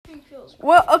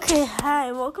Well, okay,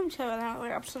 hi. Welcome to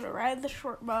another episode of Ride the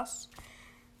Short Bus.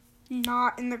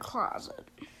 Not in the closet.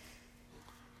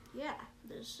 Yeah,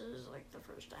 this is like the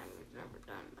first time we've never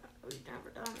done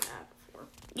that before.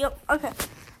 Yep, okay.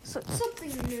 So,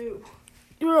 Something new.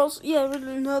 girls, yeah, we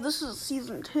didn't know this is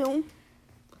season 2.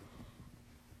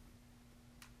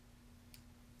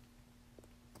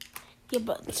 Yeah,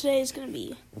 but today's gonna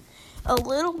be a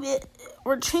little bit,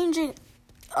 we're changing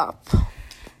up.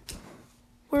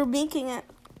 We're making it,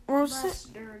 Less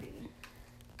dirty.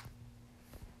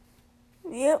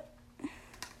 Yep.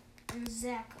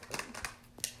 Exactly.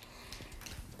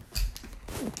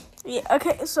 Yeah,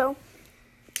 okay, so,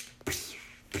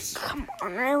 come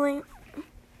on, really?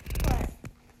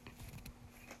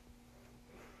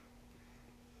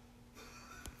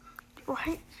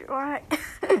 What? Right.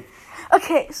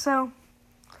 Okay, so.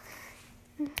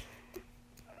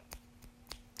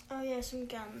 Oh yeah, some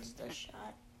guns that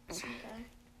shot some guy.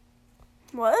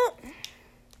 What? Okay,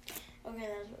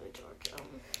 that's really torture.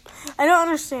 I don't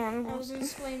understand. I was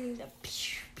explaining the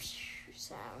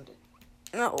sound.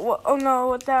 No,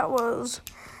 what that was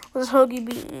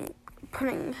Hoagie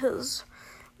putting his.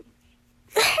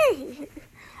 Hey!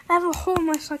 I have a hole in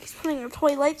my sock. He's putting a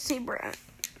toy lightsaber in it.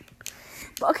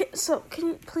 But okay, so can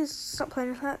you please stop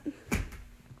playing with that?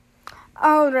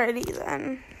 Alrighty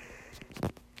then.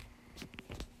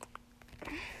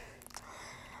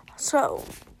 So,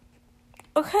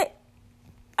 okay.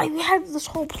 I had this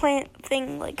whole planned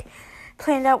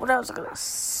out what I was gonna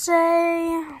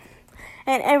say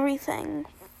and everything.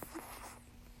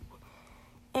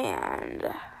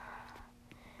 And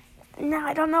now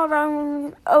I don't know what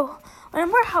I'm. Oh,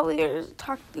 remember how we were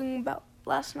talking about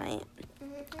last night?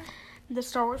 Mm-hmm. The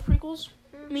Star Wars prequels?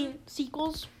 Mm-hmm. I mean,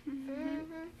 sequels?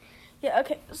 Mm-hmm. Yeah,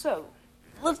 okay, so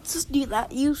let's just do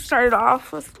that. You started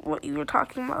off with what you were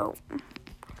talking about.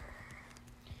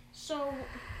 So,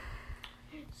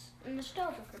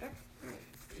 Nostalgia Critic.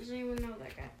 Does anyone know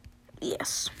that guy?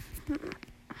 Yes.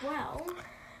 Well,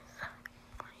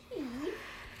 he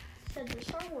said the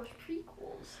Star Wars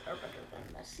prequels are better than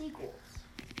the sequels.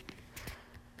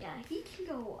 Yeah, he can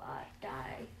go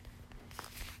die.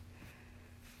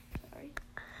 Sorry.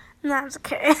 That's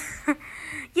okay.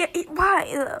 Yeah,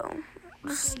 why though?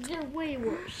 They're way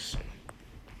worse.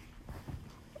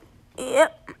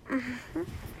 Yep.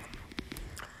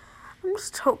 I'm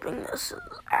just hoping this is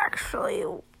actually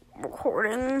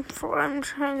recording for what I'm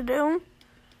trying to do.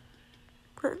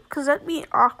 Because that'd be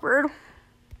awkward.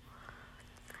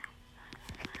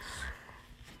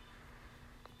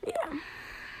 Yeah. 5,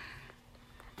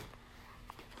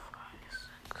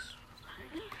 6, 7.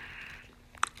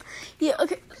 Yeah,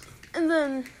 okay. And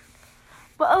then,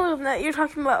 but other than that, you're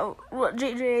talking about what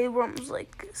J.J. Abrams,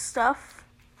 stuff.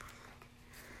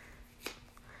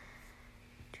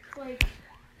 Like,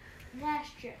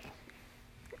 Last Jedi.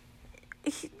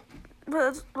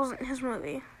 But that wasn't his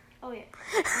movie. Oh, yeah.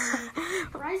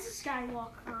 Rise of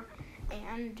Skywalker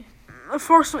and The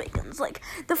Force Awakens.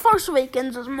 The Force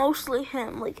Awakens is mostly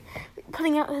him,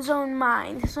 putting out his own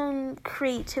mind, his own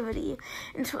creativity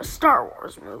into a Star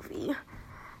Wars movie.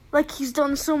 Like he's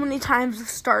done so many times with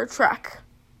Star Trek.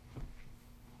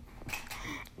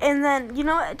 And then,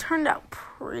 it turned out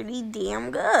pretty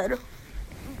damn good.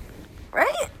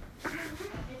 Right?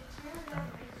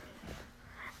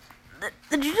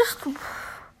 Did you just...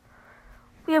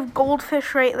 We have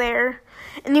goldfish right there.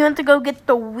 And you went to go get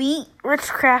the wheat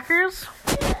Ritz crackers?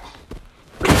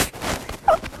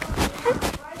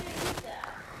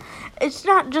 It's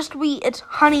not just wheat, it's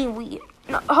honey wheat.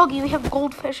 No, Hoagie, we have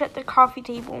goldfish at the coffee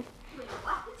table. wait,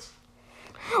 what?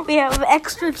 We have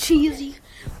extra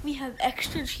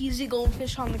cheesy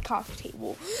goldfish on the coffee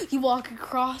table. You walk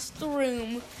across the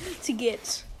room to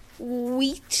get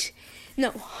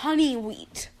honey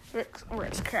wheat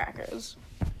Ritz crackers.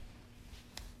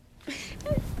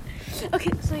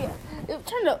 Okay, so yeah, it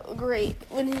turned out great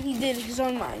when he did his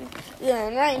own mind. Yeah,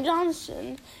 and Ryan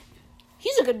Johnson,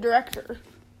 he's a good director.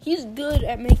 He's good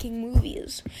at making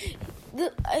movies.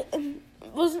 I'm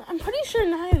pretty sure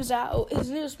Knives Out, his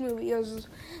newest movie, was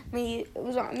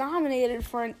nominated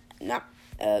for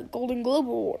a Golden Globe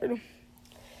Award.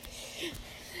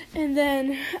 And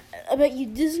then, I bet you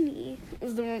Disney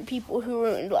is the people who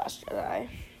ruined Last Jedi.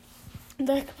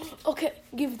 They're like, okay,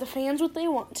 give the fans what they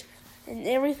want. And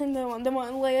everything they want. They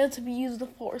want Leia to use the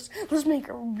Force. Let's make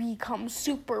her become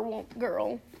super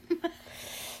girl.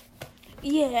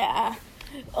 Yeah.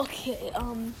 Okay,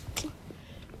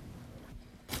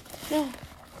 no.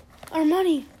 Our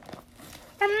money!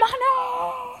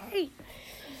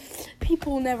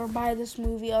 People never buy this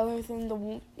movie other than the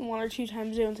 1 or 2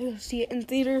 times they went to see it in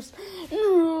theaters.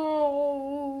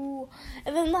 No!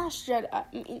 And then Last Jedi,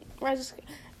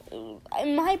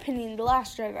 in my opinion, The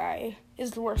Last Jedi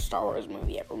is the worst Star Wars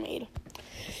movie ever made.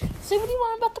 Say what you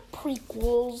want about the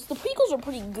prequels. The prequels are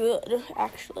pretty good,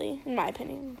 actually, in my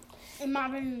opinion. In my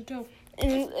opinion, too.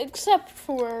 Except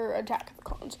for Attack of the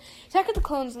Clones. Attack of the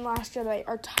Clones and Last Jedi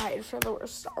are tied for the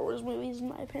worst Star Wars movies, in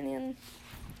my opinion.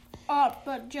 But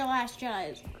The Last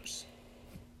Jedi is worse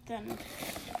than...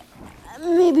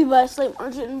 Maybe by a slight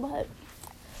margin, but...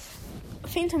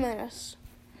 Phantom Menace.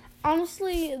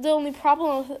 Honestly, the only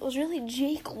problem with it was really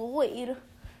Jake Lloyd.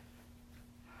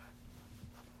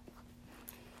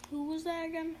 Who was that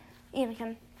again?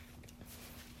 Anakin.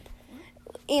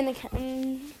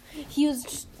 He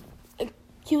was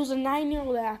a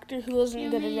 9-year-old actor who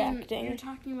wasn't good at acting. You're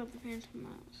talking about the Phantom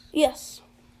Menace. Yes.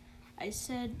 I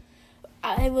said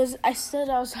I was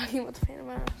talking about the Phantom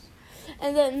Menace.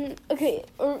 And then, okay,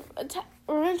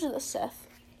 Revenge of the Sith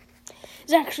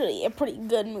is actually a pretty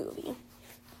good movie.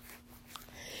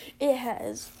 It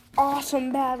has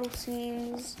awesome battle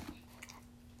scenes.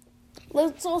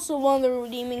 It's also one of the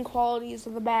redeeming qualities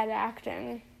of the bad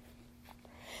acting.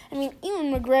 I mean,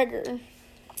 Ewan McGregor.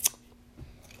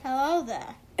 hello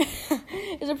there.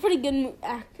 is a pretty good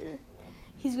actor.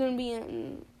 He's gonna be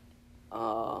in,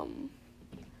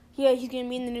 he's gonna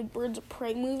be in the new Birds of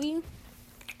Prey movie.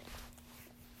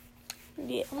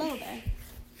 Yeah. Hello there.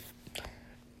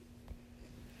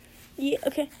 Yeah.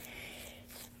 Okay.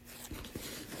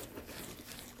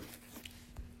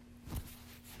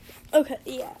 Okay.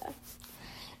 Yeah.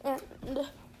 And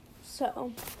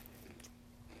so.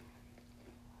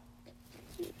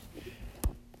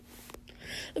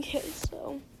 Okay,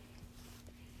 so,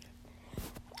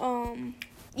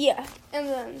 yeah, and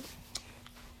then,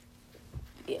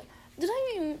 these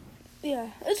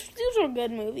were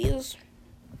good movies.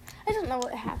 I don't know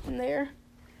what happened there.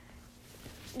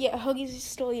 Yeah, Hoagie's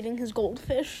still eating his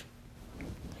goldfish.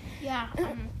 Yeah.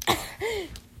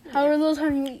 How are those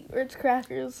honey Ritz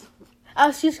crackers? I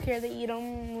was too scared to eat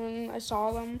them when I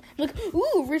saw them. I'm like,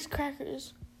 ooh, Ritz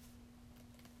crackers.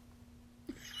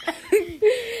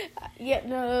 Yeah,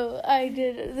 no, I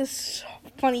did this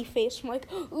funny face. I'm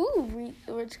like, ooh,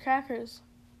 Ritz crackers.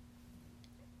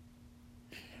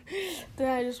 Then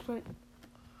I just put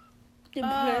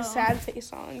a sad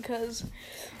face on because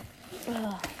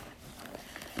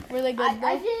were they good?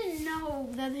 I didn't know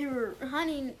that they were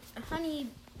honey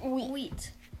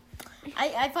wheat.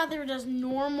 I thought they were just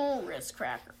normal Ritz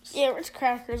crackers. Yeah, Ritz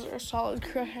crackers are a solid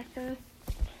cracker.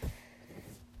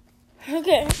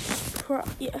 Okay,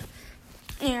 yeah.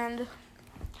 And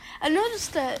I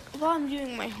noticed that while I'm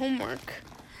doing my homework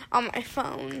on my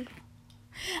phone,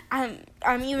 I'm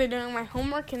either doing my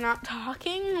homework and not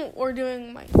talking, or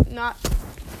not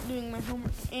doing my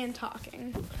homework and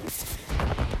talking.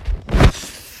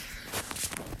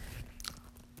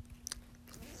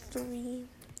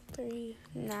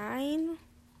 9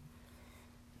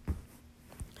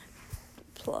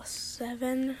 plus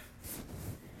 7.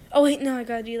 Oh wait, no, I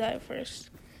gotta do that first.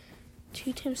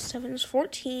 2 times 7 is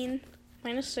 14.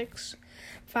 Minus 6.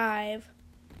 5.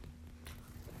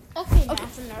 Okay,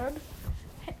 math nerd.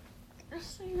 Hey,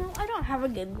 just so you know, I don't have a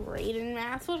good grade in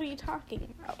math. What are you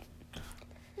talking about?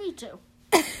 Me too.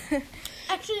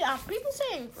 Actually, people say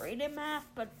I'm great at math,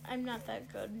 but I'm not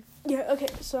that good. Yeah, okay,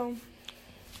 so...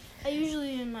 I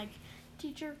usually am like,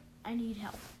 teacher, I need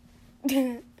help.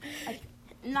 Like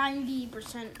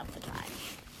 90% of the time.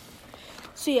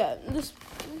 So yeah, this...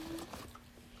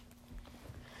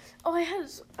 Oh, I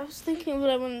was thinking of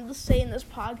what I wanted to say in this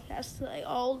podcast, like,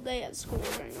 all day at school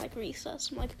during, like,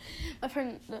 recess. I'm like, my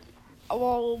friend,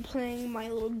 while playing my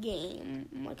little game,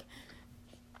 I'm like,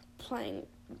 playing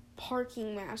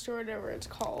Parking Master, or whatever it's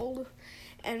called,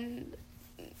 and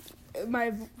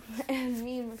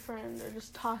me and my friend are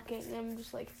just talking, and I'm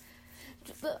just like,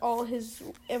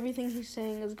 everything he's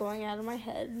saying is going out of my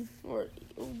head, or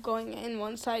going in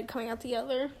one side, coming out the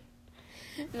other.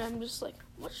 And I'm just like,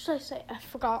 what should I say? I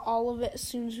forgot all of it as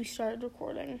soon as we started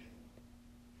recording.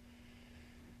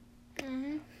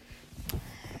 Mm-hmm.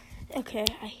 Okay,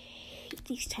 I hate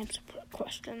these types of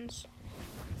questions.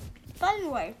 By the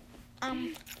way,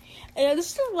 yeah,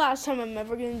 this is the last time I'm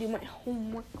ever going to do my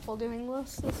homework while doing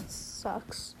this. This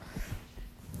sucks.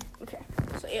 Okay,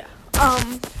 so yeah.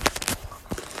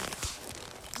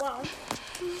 Well,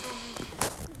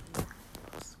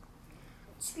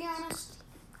 to be honest,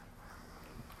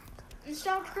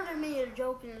 Nostalgia Critic made a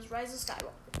joke in his Rise of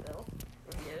Skywalker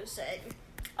review saying,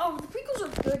 "Oh, the prequels are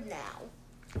good now,"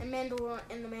 and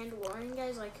the Mandalorian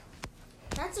guy's like,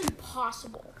 "That's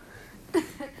impossible."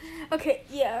 Okay,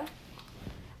 yeah.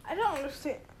 I don't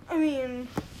understand. I mean,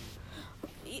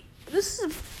 this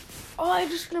is Oh, I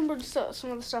just remembered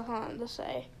some of the stuff I wanted to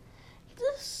say.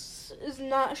 This is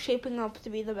not shaping up to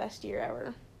be the best year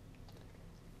ever.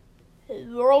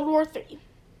 World War III.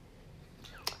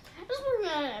 This was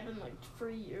gonna happen like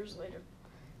 3 years later.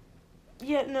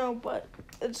 Yeah, no, but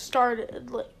it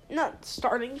started, like, not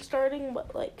starting,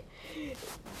 but, like,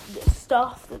 the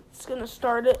stuff that's gonna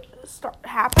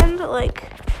happened,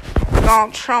 like,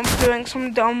 Donald Trump doing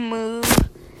some dumb move,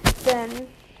 then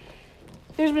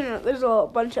there's a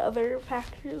bunch of other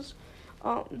factors,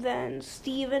 then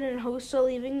Steven and Hosta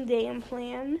leaving Day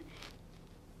Plan.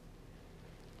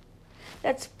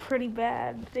 That's pretty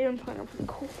bad. They didn't plan are pretty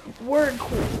cool. Word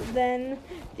cool. Then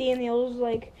Daniel's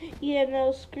like, yeah,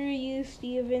 no, screw you,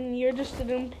 Steven. You're just an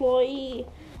employee.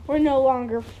 We're no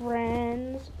longer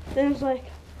friends. Then he was like,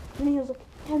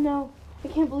 yeah, no, I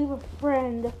can't believe a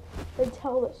friend would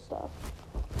tell this stuff.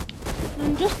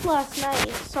 And just last night,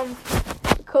 some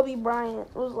Kobe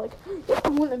Bryant was like, yeah,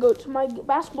 I'm going to go to my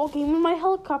basketball game in my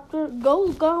helicopter.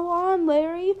 Go on,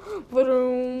 Larry.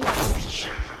 Boom.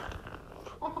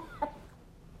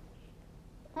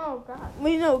 Oh, God.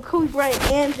 We know Kobe Bryant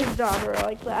and his daughter are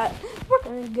like that. We're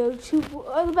going to go to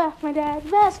my dad's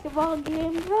basketball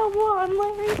game. Come on,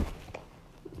 Larry.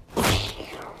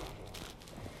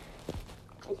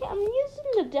 Yeah, I'm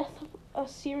using a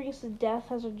serious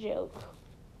death as a joke.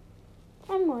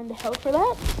 I'm going to hell for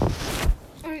that.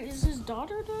 Is his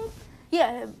daughter dead?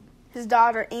 Yeah, his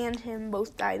daughter and him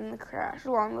both died in the crash,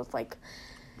 along with, like,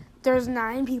 there's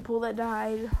 9 people that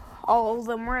died. All of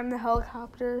them were in the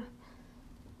helicopter.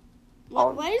 Yeah,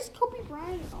 why does Kobe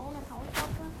Bryant own a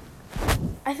helicopter?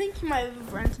 I think he might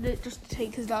have rented it just to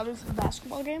take his daughter to the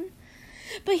basketball game.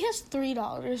 But he has 3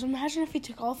 daughters. Imagine if he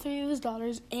took all 3 of his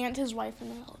daughters and his wife in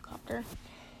the helicopter.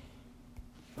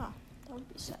 Huh, that would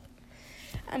be sad.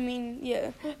 I mean,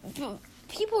 yeah.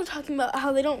 People were talking about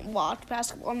how they don't watch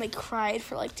basketball and they cried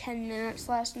for like 10 minutes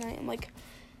last night. I'm like,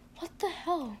 what the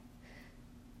hell?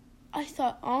 I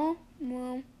thought, oh,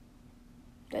 well,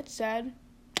 that's sad.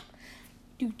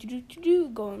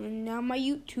 Going down my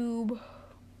YouTube.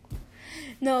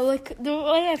 No, like, the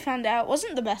way I found out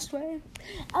wasn't the best way.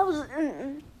 I was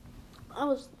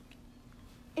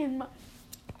in my...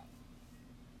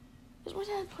 Is my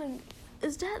dad playing...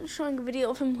 Is Dad showing a video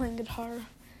of him playing guitar?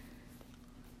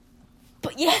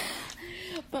 But yeah.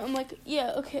 But I'm like,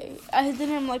 yeah, okay.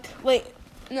 I'm like, wait.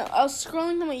 No, I was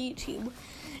scrolling to my YouTube.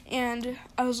 And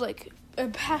I was like... I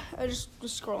just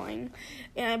was scrolling,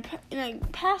 and I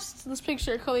passed this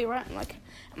picture of Kobe Bryant. I'm like,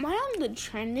 am I on the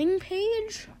trending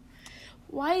page?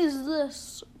 Why is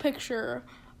this picture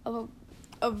of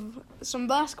some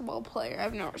basketball player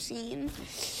I've never seen?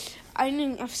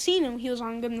 I've seen him. He was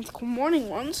on Good Mythical Morning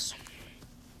once,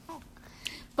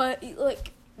 but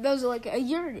like that was like a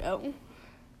year ago.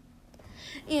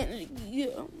 And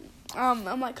yeah.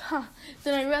 I'm like, huh.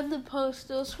 Then I read the post.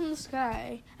 It was from this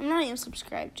guy I'm not even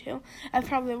subscribed to. I've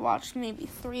probably watched maybe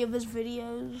 3 of his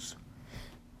videos.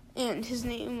 And his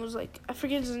name was like, I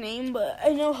forget his name, but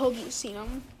I know Hoagie's seen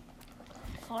him.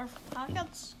 Colorful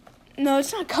Pockets? No,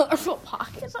 it's not Colorful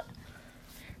Pockets.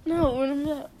 No,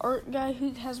 remember that art guy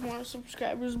who has more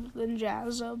subscribers than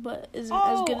Jazza, but isn't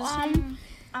as good as him?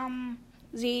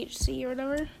 ZHC or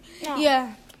whatever? No.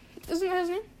 Yeah. Isn't that his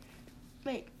name?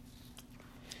 Wait.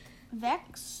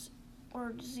 Vex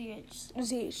or ZHC?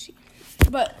 ZHC.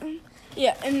 But,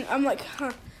 yeah, and I'm like,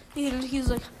 huh. And he's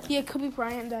like, yeah, Kobe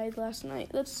Bryant died last night.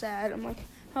 That's sad. I'm like,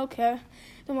 okay.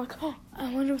 I'm like, oh, I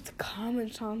wonder what the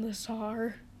comments on this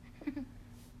are.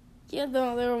 Yeah,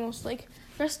 they're almost like,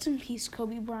 rest in peace,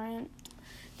 Kobe Bryant.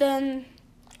 Then,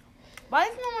 Why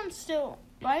is no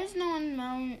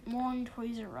one mourn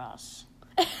Toys R Us?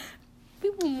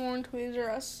 people mourned Toys R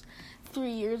Us 3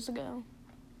 years ago.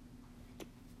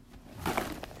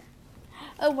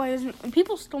 Oh, why isn't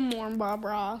people still mourn Bob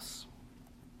Ross?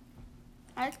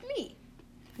 Like me.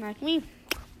 Like me.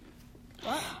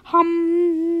 What?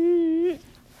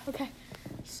 Okay,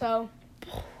 so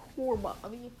poor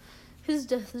Bobby. His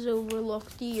death is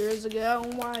overlooked years ago.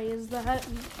 Why is that?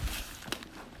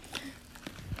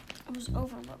 It was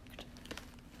overlooked.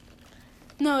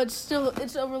 No, it's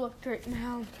overlooked right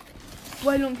now.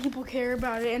 Why don't people care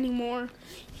about it anymore?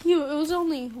 It was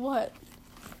only what?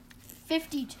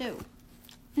 52.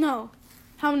 No.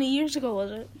 How many years ago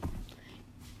was it?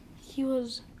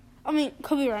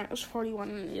 Kobe Bryant was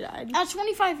 41 when he died.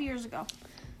 25 years ago.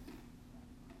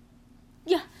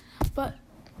 Yeah, but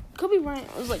Kobe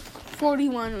Bryant was like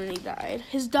 41 when he died.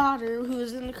 His daughter, who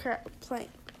was in the playing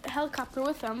helicopter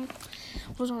with him,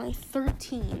 was only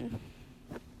 13.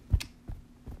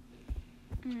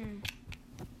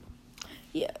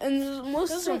 Yeah, and most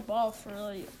Those are both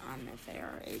really on their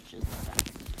fair ages.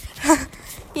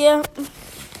 Yeah.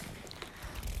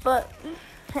 But,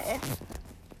 hey.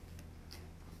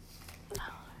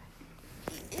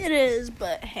 It is,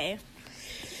 but hey.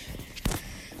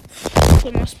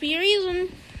 There must be a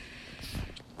reason.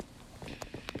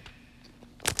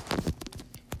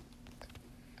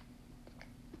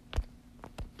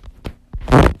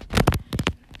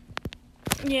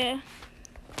 Yeah.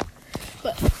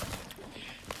 But,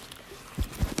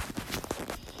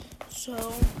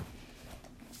 so,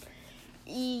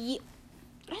 yeah,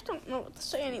 I don't know what to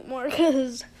say anymore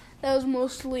because that was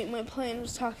mostly my plan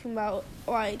was talking about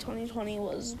why 2020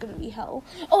 was going to be hell.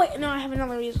 Oh, wait, no, I have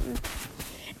another reason.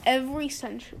 Every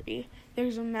century,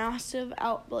 there's a massive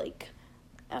outbreak.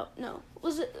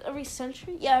 Was it every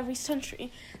century? Yeah, every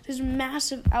century. There's a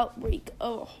massive outbreak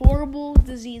of a horrible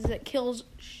disease that kills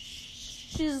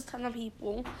a ton of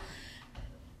people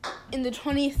in the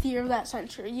 20th year of that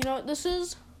century. You know what this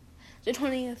is? The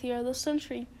 20th year of the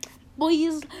century.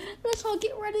 Boys, let's all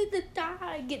get ready to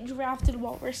die. Get drafted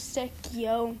while we're sick,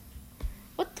 yo.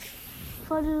 What the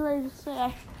fuck did I just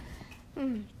say?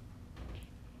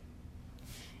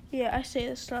 Yeah, I say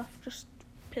this stuff just to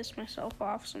piss myself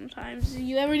off sometimes. Do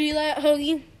you ever do that,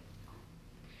 Hoagie?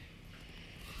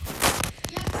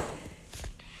 Yep.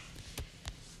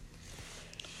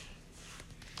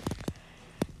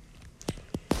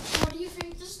 What do you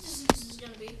think this disease is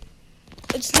going to be?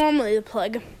 It's normally the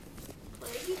plague.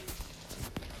 Plague?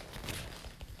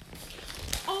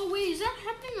 Oh, wait, is that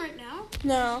happening right now?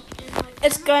 No,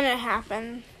 it's gonna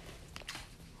happen.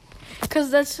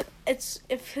 Because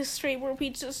if history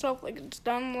repeats itself like it's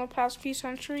done in the past few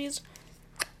centuries,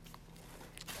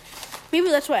 maybe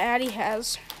that's what Addie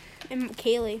has and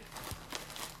Kaylee.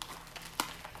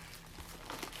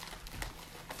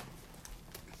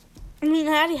 I mean,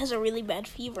 Addie has a really bad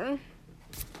fever.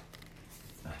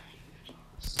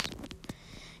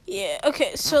 Yeah,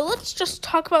 okay, so let's just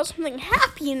talk about something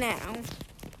happy now.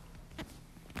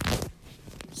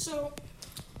 So,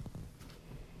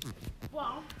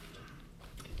 well,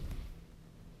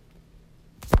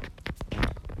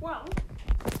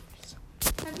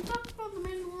 have you talked about The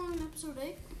Mandalorian episode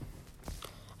 8?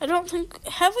 I don't think,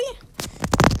 have we?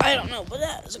 I don't know, but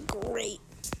that is a great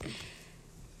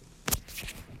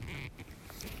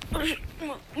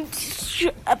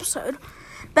episode.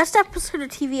 Best episode of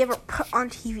TV ever put on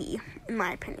TV, in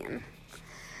my opinion.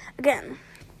 Again,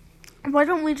 why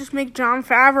don't we just make Jon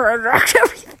Favreau direct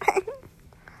everything?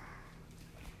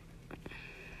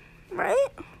 Right?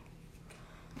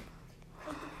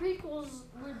 But the prequels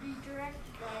would be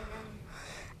directed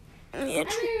by them. Yeah, I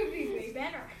think it would be way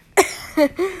better.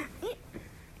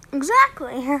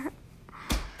 Exactly.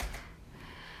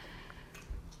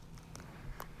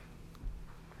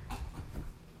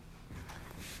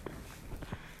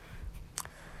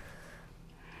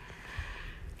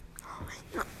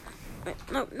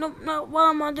 No, what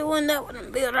am I doing? That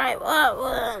wouldn't be right. What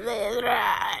wouldn't be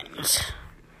right?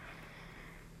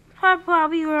 Hi,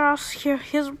 Bobby Ross here.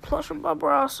 Here's a plush of Bob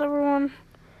Ross, everyone.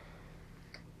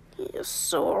 He is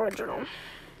so original.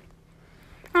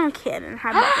 I'm kidding.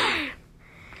 Hi, Bobby.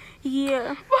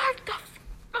 Yeah. What the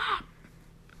fuck?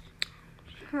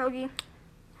 Hoagie.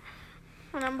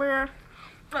 Remember?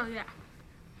 Oh, yeah.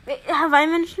 Wait, have I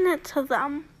mentioned it to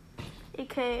them?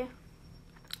 A.K.A.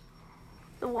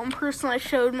 the one person I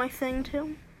showed my thing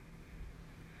to?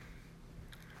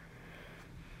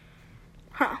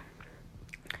 Huh.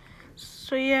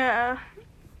 So, yeah.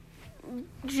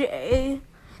 Jay.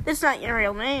 That's not your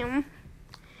real name.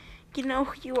 You know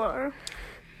who you are.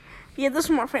 Yeah, this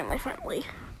is more family friendly.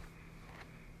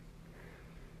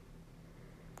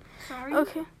 Sorry?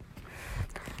 Okay.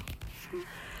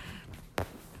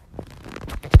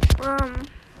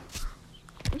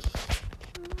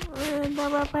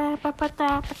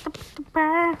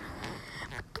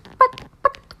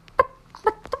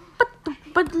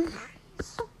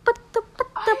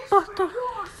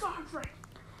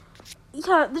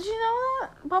 Yeah, did you know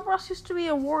that? Bob Ross used to be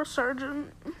a war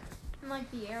sergeant. In, like,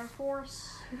 the Air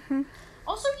Force. Mm-hmm.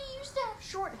 Also, he used to have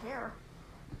short hair.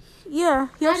 Yeah,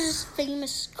 he That also, is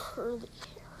famous curly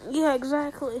hair. yeah,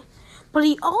 exactly. But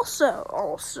he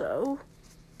also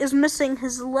is missing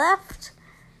his left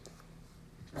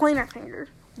pointer finger.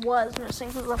 Was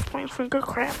missing his left pointer finger.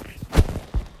 Crap.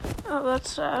 Oh,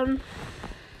 that's sad.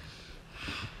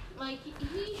 Like,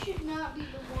 he should not be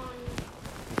the one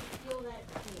to feel that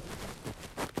pain.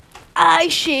 I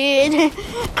should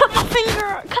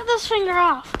cut this finger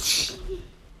off.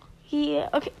 Yeah,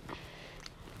 okay.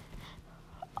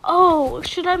 Oh,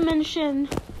 should I mention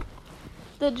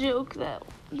the joke that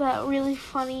really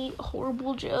funny,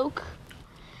 horrible joke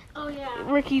Oh,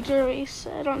 yeah. Ricky Gervais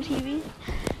said on TV?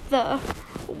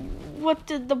 What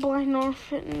did the blind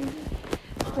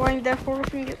deaf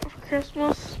orphan get for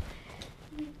Christmas?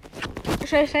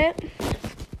 Should I say it?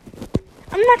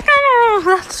 I'm not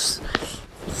gonna. That's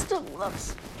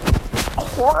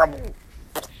horrible.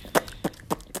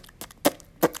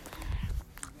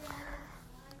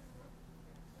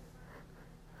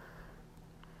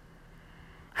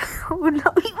 Oh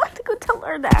no, he went to go tell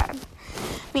our dad.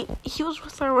 I mean, he was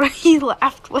with her when he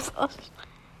laughed with us.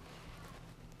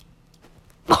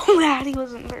 Oh, Dad, he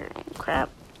wasn't there. Oh, crap.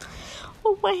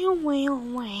 Oh,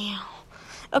 wow.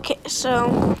 Okay,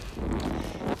 so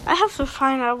I have to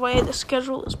find out a way to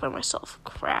schedule this by myself.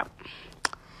 Crap.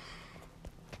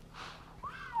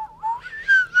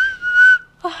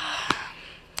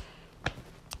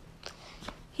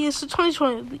 Yes, so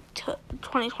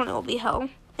 2020 will be hell.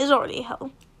 It's already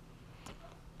hell.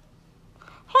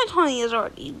 2020 has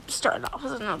already started off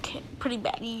as an pretty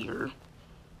bad year.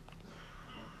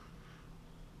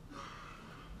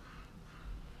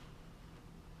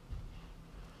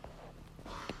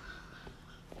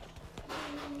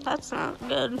 That's not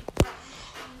good.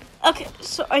 Okay,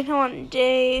 so I know on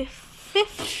day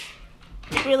 5th.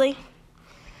 Really?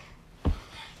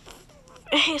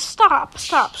 Hey, stop.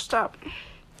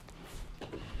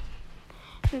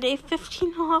 Day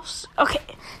 15 off.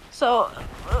 Okay, so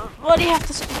what do you have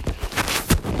to say?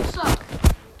 So,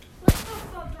 let's talk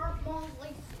about Darth Maul's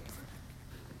lightsaber.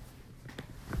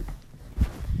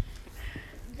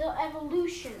 The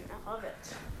evolution of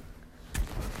it.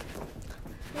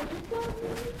 It's got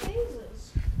many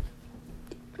phases.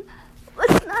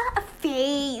 It's not a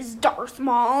phase, Darth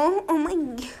Maul. Oh my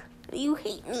god, you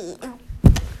hate me.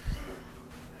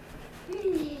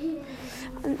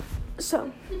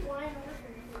 So,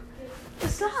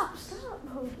 stop,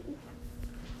 Bodhi.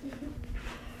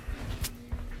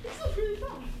 This is really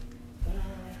fun.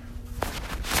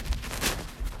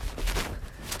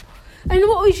 I know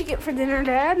what we should get for dinner,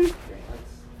 Dad.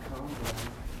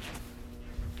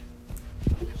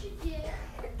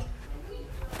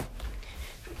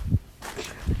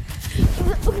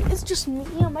 It's just me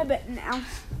on my bed now.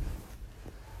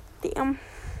 Damn.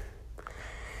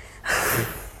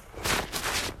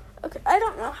 Okay, I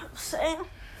don't know how to say.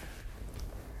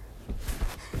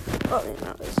 Oh, you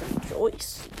know, there's a Joy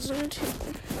season 2.